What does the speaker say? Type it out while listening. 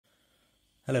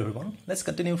Hello everyone, let's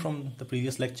continue from the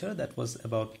previous lecture that was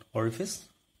about orifice.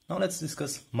 Now let's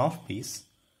discuss mouthpiece.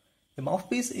 A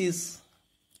mouthpiece is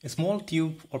a small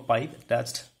tube or pipe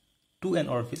attached to an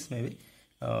orifice maybe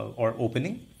or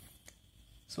opening.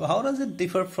 So how does it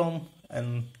differ from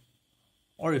an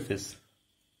orifice?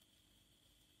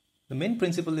 The main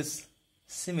principle is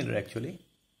similar actually.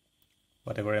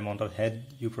 Whatever amount of head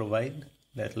you provide,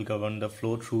 that will govern the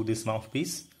flow through this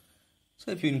mouthpiece.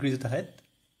 So if you increase the head,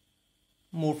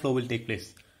 more flow will take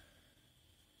place.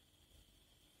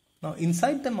 Now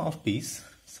inside the mouthpiece,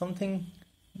 something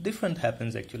different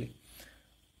happens actually.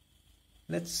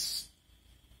 Let's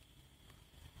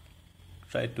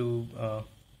try to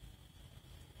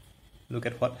look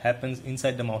at what happens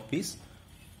inside the mouthpiece.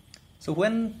 So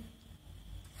when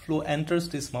flow enters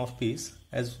this mouthpiece,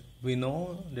 as we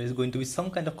know, there is going to be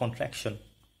some kind of contraction.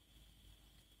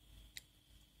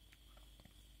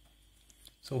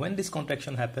 So when this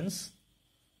contraction happens,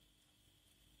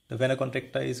 the vena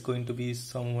contracta is going to be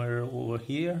somewhere over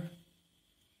here,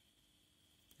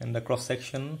 and the cross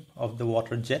section of the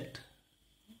water jet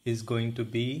is going to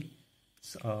be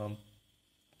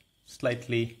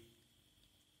slightly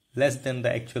less than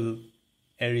the actual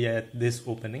area at this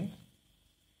opening.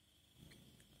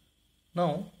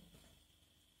 Now,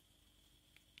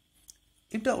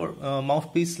 if the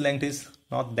mouthpiece length is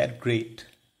not that great,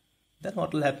 then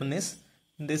what will happen is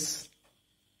this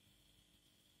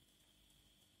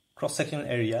cross-sectional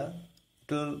area,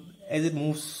 as it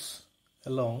moves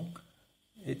along,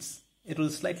 it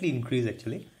will slightly increase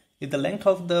actually. If the length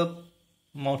of the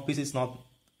mouthpiece is not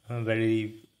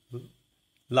very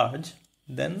large,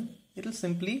 then it will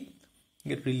simply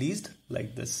get released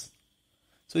like this.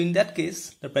 So in that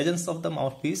case, the presence of the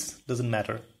mouthpiece doesn't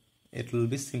matter. It will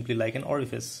be simply like an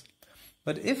orifice.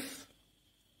 But if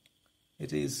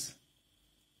it is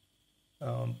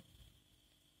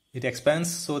it expands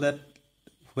so that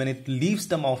when it leaves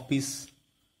the mouthpiece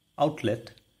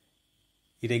outlet,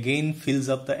 it again fills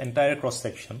up the entire cross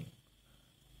section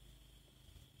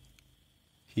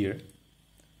here.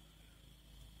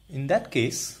 In that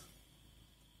case,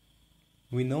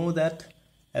 we know that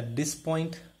at this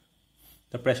point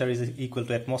the pressure is equal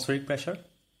to atmospheric pressure,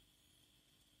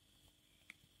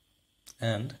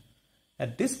 and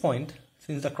at this point,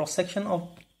 since the cross section of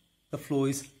the flow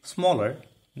is smaller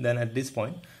than at this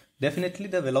point, definitely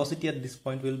the velocity at this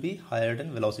point will be higher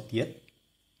than velocity at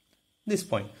this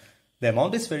point. The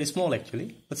amount is very small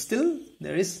actually, but still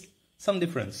there is some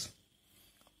difference.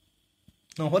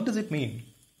 Now what does it mean?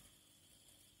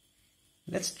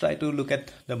 Let's try to look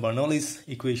at the Bernoulli's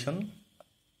equation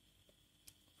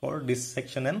for this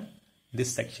section and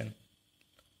this section.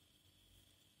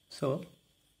 So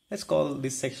let's call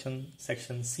this section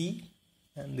C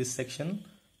and this section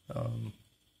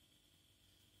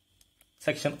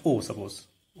section O, suppose.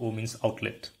 O means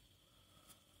outlet.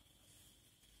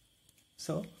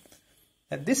 So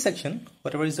at this section,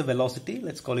 whatever is the velocity,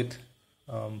 let's call it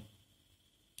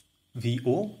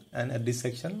VO, and at this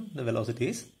section the velocity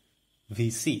is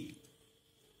VC.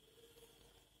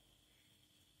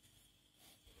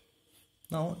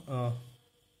 Now,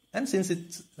 and since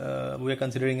it's we are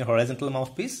considering a horizontal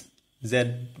mouthpiece,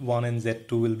 Z1 and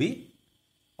Z2 will be,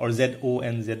 or ZO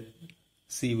and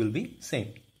ZC will be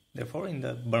same. Therefore, in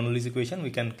the Bernoulli's equation,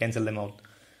 we can cancel them out.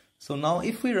 So now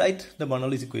if we write the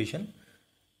Bernoulli's equation,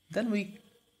 then we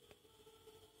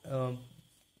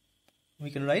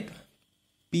can write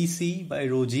PC by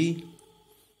rho g,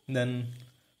 then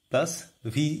plus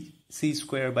VC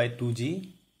square by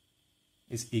 2g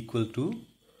is equal to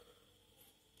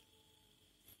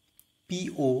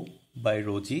PO by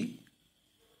rho g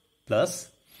plus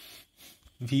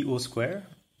VO square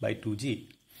by 2g.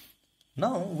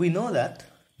 Now we know that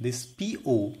this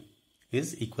PO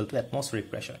is equal to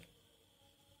atmospheric pressure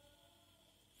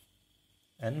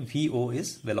and VO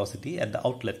is velocity at the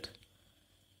outlet.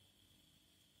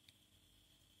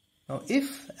 Now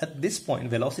if at this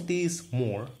point velocity is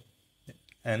more,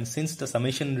 and since the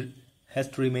summation has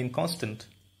to remain constant,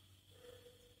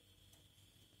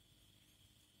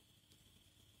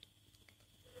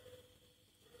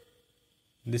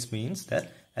 this means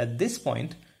that at this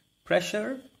point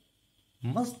pressure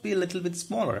must be a little bit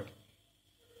smaller.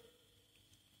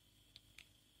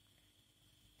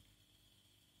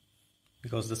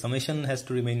 Because the summation has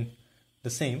to remain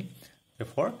the same.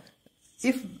 Therefore,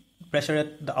 if pressure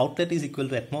at the outlet is equal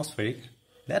to atmospheric,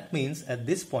 that means at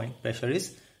this point pressure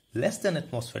is less than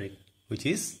atmospheric, which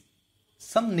is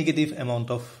some negative amount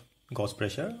of gauge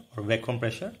pressure or vacuum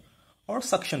pressure or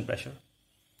suction pressure.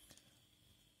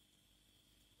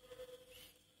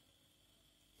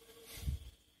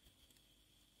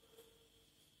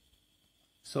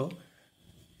 So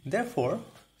Therefore,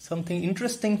 something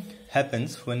interesting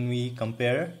happens when we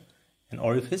compare an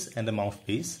orifice and a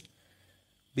mouthpiece,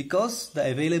 because the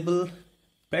available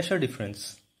pressure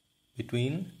difference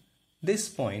between this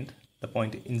point, the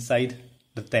point inside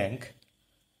the tank,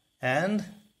 and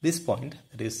this point,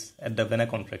 that is at the vena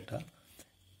contracta,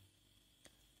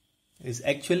 is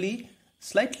actually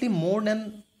slightly more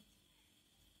than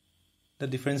the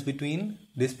difference between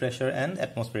this pressure and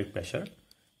atmospheric pressure,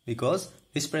 because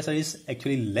this pressure is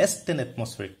actually less than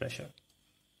atmospheric pressure.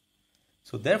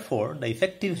 So therefore, the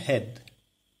effective head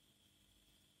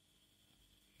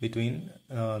between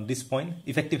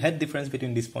effective head difference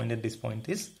between this point and this point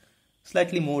is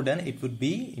slightly more than it would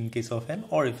be in case of an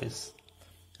orifice.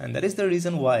 And that is the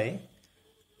reason why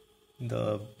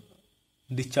the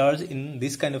discharge in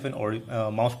this kind of an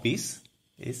mouthpiece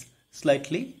is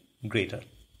slightly greater.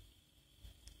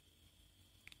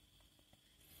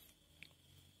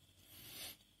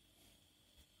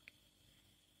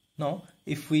 Now,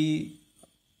 if we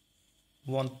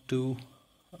want to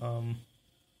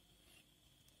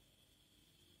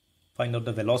find out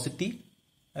the velocity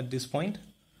at this point,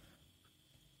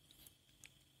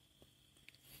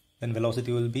 then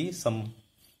velocity will be some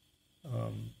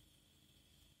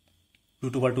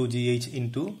root over 2gh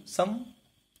into some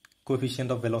coefficient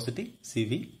of velocity,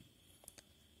 cv.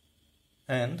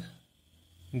 And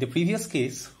in the previous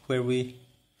case, where we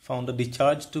found the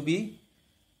discharge to be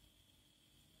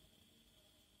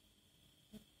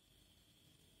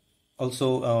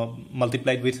also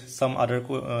multiplied with some other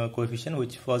coefficient,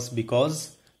 which was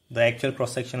because the actual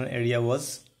cross-sectional area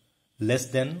was less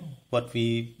than what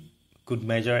we could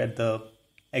measure at the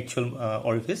actual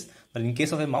orifice. But in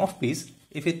case of a mouthpiece,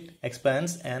 if it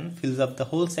expands and fills up the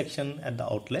whole section at the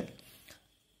outlet,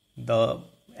 the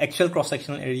actual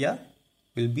cross-sectional area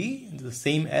will be the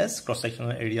same as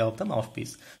cross-sectional area of the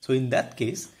mouthpiece. So in that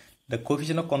case, the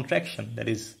coefficient of contraction, that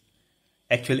is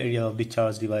actual area of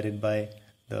discharge divided by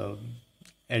the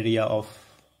area of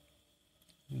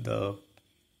the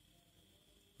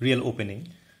real opening,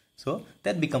 so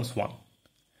that becomes 1.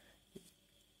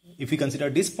 If we consider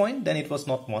this point, then it was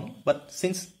not 1, but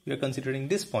since we are considering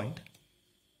this point,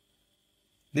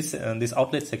 this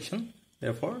outlet section,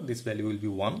 therefore this value will be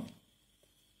 1.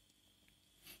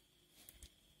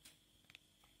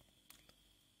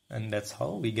 And that's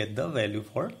how we get the value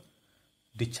for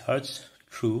discharge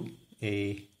through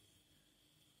a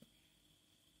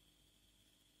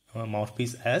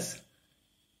mouthpiece as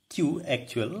Q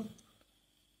actual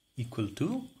equal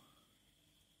to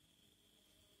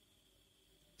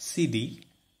CD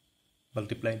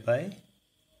multiplied by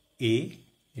A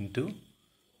into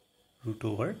root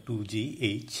over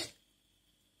 2GH.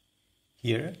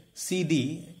 Here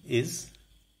CD is,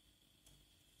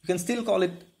 you can still call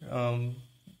it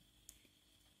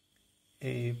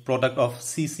a product of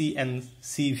CC and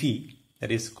CV, that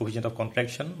is coefficient of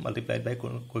contraction multiplied by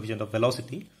coefficient of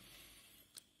velocity.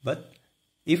 But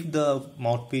if the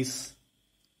mouthpiece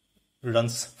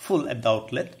runs full at the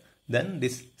outlet, then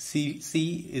this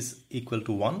CC is equal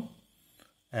to 1,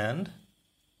 and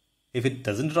if it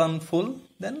doesn't run full,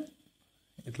 then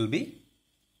it will be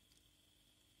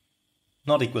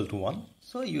not equal to 1.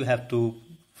 So you have to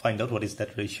find out what is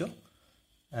that ratio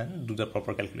and do the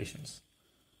proper calculations.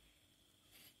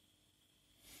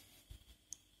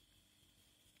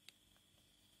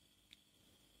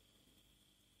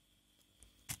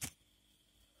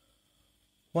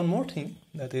 One more thing,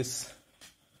 that is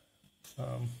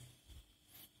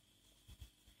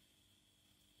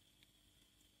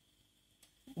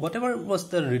whatever was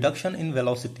the reduction in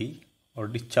velocity or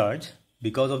discharge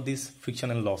because of these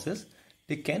frictional losses,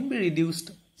 they can be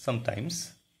reduced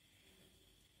sometimes.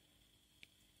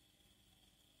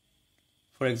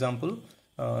 For example,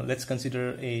 let's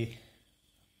consider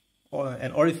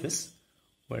an orifice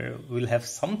where we'll have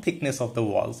some thickness of the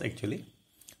walls actually.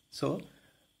 So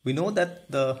we know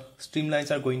that the streamlines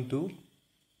are going to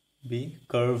be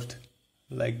curved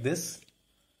like this,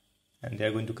 and they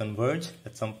are going to converge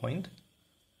at some point.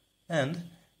 And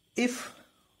if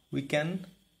we can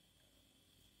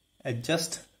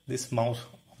adjust this mouth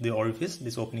of the orifice,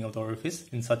 this opening of the orifice,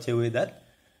 in such a way that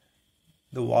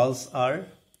the walls are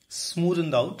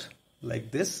smoothened out like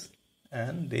this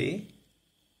and they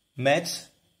match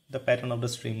the pattern of the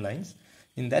streamlines,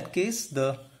 in that case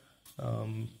the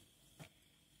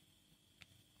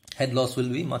head loss will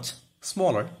be much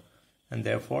smaller, and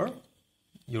therefore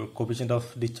your coefficient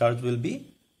of discharge will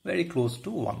be very close to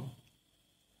 1.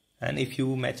 And if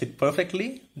you match it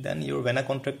perfectly, then your vena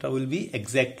contracta will be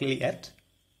exactly at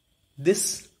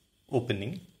this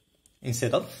opening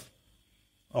instead of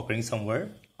occurring somewhere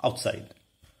outside.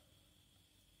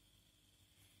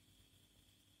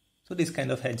 So this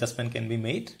kind of adjustment can be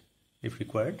made if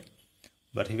required.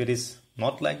 But if it is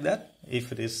not like that,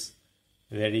 if it is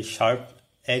very sharp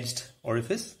edged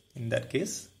orifice, in that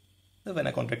case the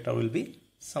vena contractor will be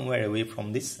somewhere away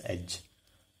from this edge.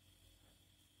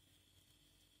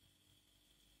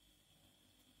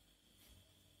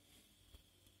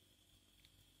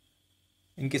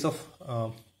 In case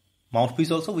of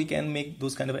mouthpiece also, we can make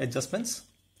those kind of adjustments.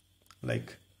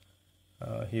 Like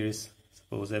here is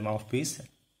suppose a mouthpiece,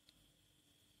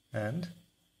 and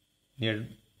near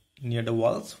the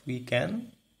walls we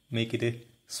can make it a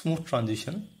smooth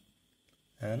transition,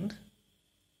 and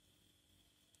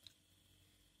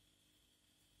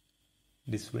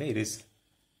this way it is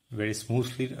very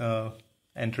smoothly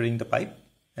entering the pipe,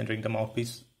 entering the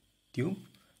mouthpiece tube,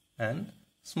 and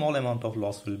small amount of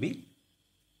loss will be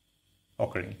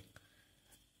occurring.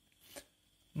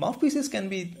 Mouthpieces can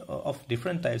be of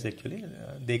different types actually.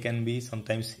 They can be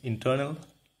sometimes internal,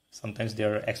 sometimes they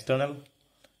are external.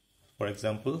 For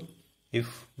example,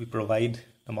 if we provide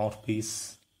the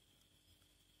mouthpiece,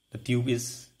 the tube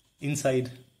is inside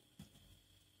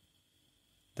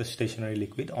the stationary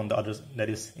liquid on the other, that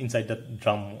is inside the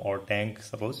drum or tank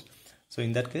suppose. So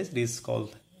in that case it is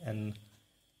called an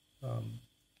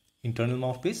internal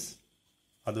mouthpiece.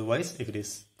 Otherwise, if it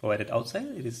is provided outside,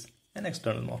 it is an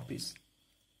external mouthpiece.